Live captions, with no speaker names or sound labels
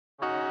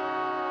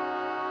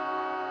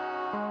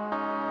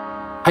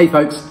Hey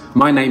folks,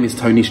 my name is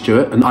Tony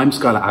Stewart and I'm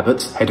Scarlett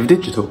Abbott's Head of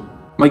Digital.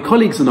 My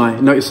colleagues and I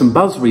noticed some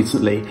buzz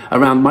recently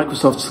around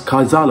Microsoft's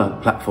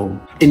Kaizala platform.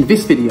 In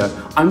this video,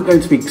 I'm going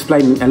to be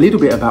explaining a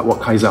little bit about what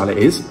Kaizala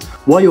is,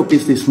 why your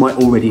business might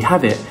already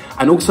have it,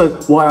 and also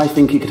why I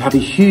think it could have a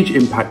huge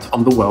impact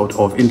on the world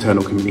of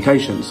internal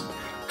communications.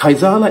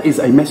 Kaizala is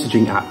a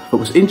messaging app that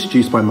was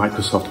introduced by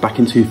Microsoft back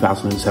in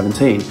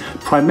 2017,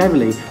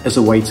 primarily as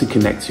a way to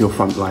connect to your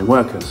frontline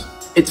workers.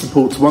 It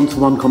supports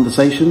one-to-one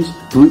conversations,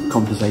 group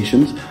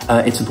conversations,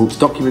 it supports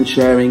document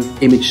sharing,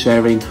 image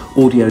sharing,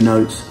 audio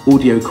notes,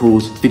 audio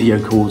calls, video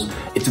calls.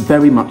 It's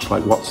very much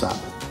like WhatsApp.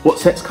 What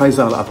sets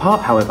Kaizala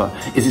apart, however,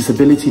 is its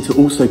ability to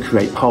also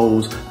create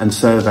polls and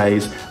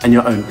surveys and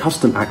your own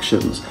custom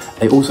actions.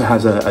 It also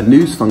has a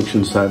news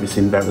function service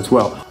in there as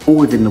well, all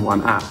within the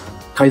one app.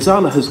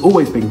 Kaizala has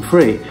always been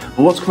free, but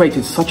what's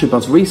created such a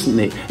buzz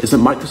recently is that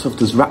Microsoft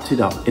has wrapped it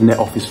up in their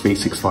Office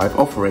 365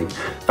 offering.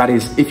 That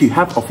is, if you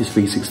have Office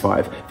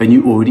 365, then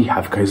you already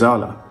have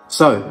Kaizala.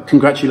 So,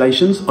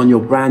 congratulations on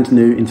your brand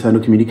new internal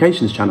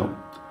communications channel.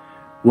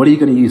 What are you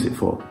going to use it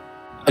for?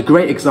 A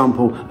great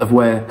example of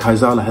where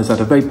Kaizala has had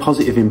a very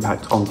positive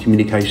impact on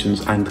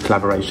communications and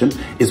collaboration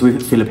is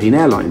with Philippine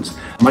Airlines.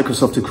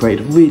 Microsoft have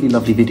created a really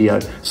lovely video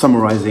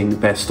summarising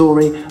their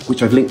story,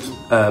 which I've linked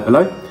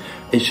below.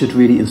 It should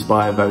really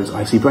inspire those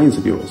icy brains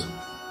of yours.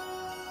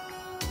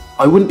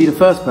 I wouldn't be the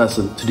first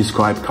person to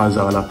describe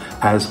Kaizala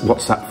as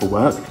WhatsApp for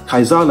work.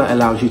 Kaizala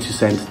allows you to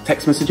send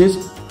text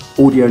messages,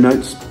 audio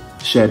notes,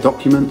 share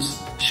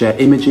documents, share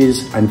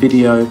images and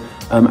video,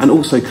 and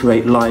also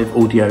create live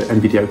audio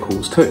and video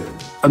calls too.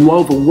 And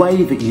while the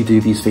way that you do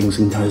these things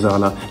in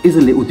Kaizala is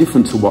a little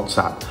different to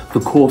WhatsApp,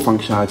 the core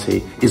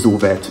functionality is all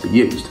there to be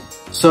used.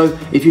 So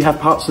if you have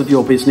parts of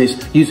your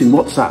business using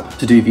WhatsApp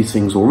to do these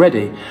things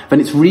already,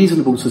 then it's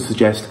reasonable to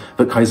suggest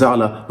that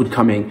Kaizala would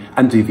come in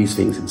and do these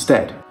things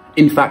instead.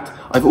 In fact,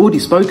 I've already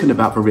spoken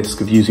about the risk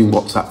of using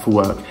WhatsApp for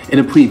work in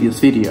a previous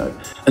video,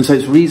 and so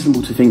it's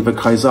reasonable to think that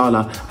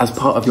Kaizala, as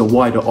part of your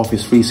wider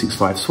Office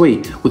 365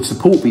 suite, would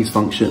support these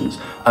functions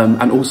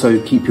and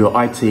also keep your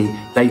IT,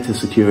 data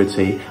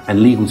security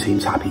and legal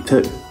teams happy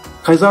too.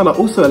 Kaizala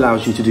also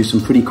allows you to do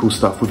some pretty cool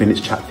stuff within its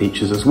chat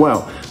features as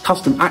well.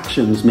 Custom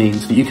actions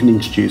means that you can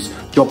introduce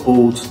job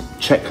boards,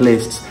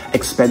 checklists,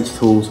 expense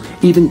tools,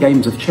 even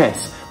games of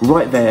chess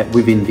right there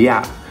within the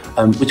app,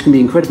 which can be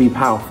incredibly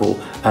powerful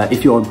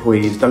if your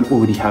employees don't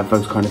already have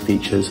those kind of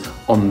features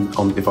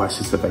on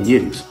devices that they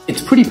use.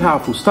 It's pretty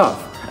powerful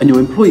stuff. And your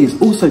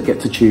employees also get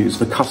to choose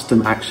the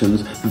custom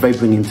actions that they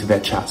bring into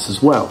their chats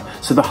as well.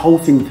 So the whole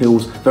thing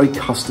feels very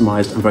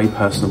customized and very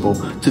personable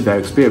to their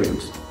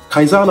experience.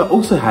 Kaizala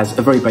also has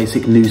a very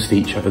basic news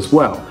feature as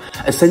well.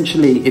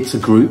 Essentially, it's a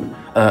group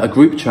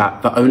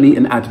chat that only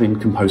an admin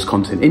can post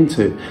content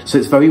into. So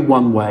it's very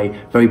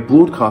one-way, very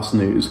broadcast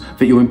news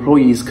that your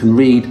employees can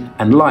read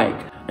and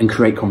like and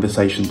create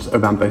conversations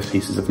around those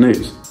pieces of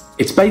news.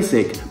 It's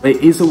basic, but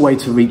it is a way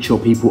to reach your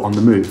people on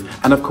the move.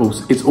 And of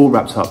course, it's all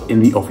wrapped up in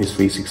the Office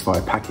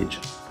 365 package.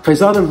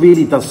 Kaizala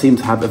really does seem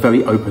to have a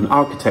very open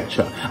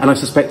architecture, and I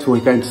suspect we're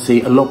going to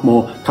see a lot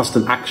more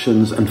custom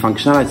actions and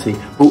functionality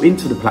brought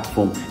into the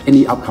platform in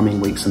the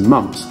upcoming weeks and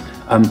months.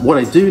 What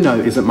I do know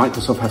is that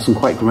Microsoft has some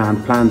quite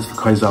grand plans for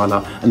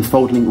Kaizala and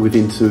folding it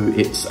within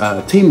its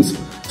Teams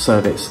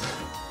service,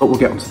 but we'll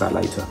get onto that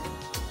later.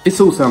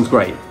 This all sounds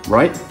great,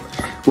 right?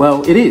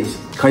 Well, it is.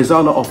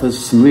 Kaizala offers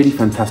some really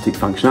fantastic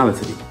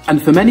functionality.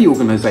 And for many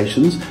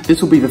organisations,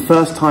 this will be the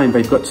first time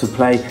they've got to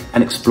play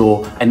and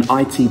explore an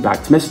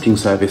IT-backed messaging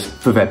service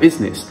for their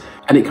business.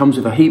 And it comes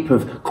with a heap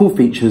of cool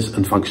features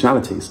and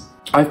functionalities.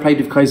 I've played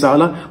with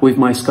Kaizala with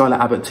my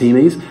Scarlett Abbott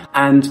teamies,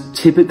 and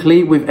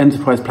typically with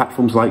enterprise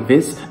platforms like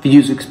this, the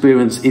user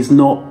experience is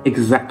not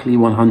exactly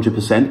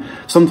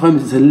 100%.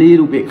 Sometimes it's a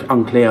little bit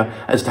unclear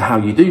as to how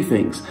you do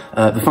things.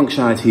 The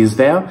functionality is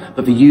there,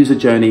 but the user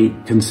journey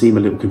can seem a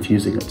little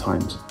confusing at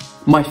times.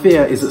 My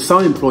fear is that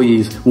some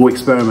employees will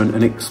experiment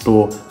and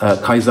explore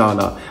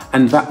Kaizala,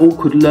 and that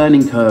awkward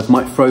learning curve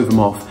might throw them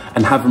off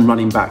and have them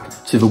running back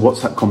to the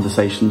WhatsApp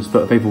conversations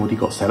that they've already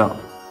got set up.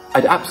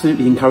 I'd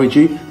absolutely encourage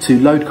you to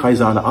load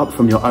Kaizala up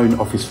from your own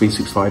Office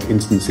 365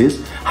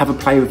 instances, have a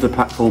play with the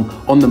platform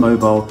on the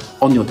mobile,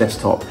 on your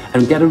desktop,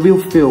 and get a real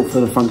feel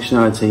for the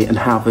functionality and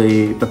how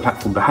the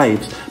platform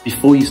behaves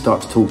before you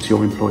start to talk to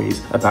your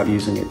employees about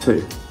using it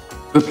too.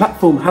 The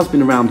platform has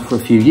been around for a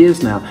few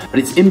years now, but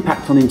its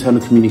impact on internal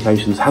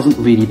communications hasn't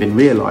really been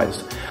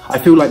realised. I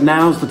feel like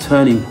now's the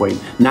turning point.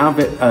 Now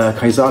that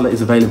Kaizala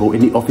is available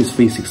in the Office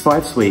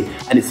 365 suite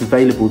and it's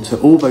available to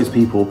all those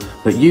people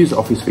that use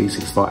Office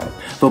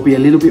 365, there'll be a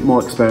little bit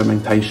more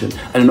experimentation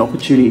and an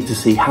opportunity to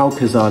see how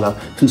Kaizala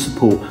can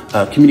support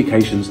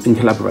communications and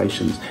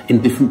collaborations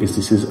in different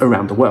businesses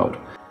around the world.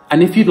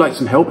 And if you'd like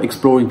some help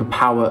exploring the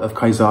power of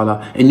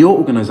Kaizala in your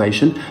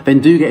organisation, then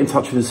do get in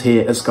touch with us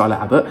here at Scarlett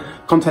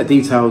Abbott. Contact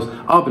details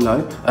are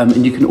below,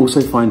 and you can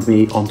also find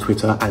me on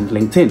Twitter and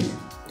LinkedIn.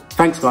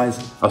 Thanks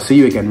guys, I'll see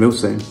you again real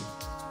soon.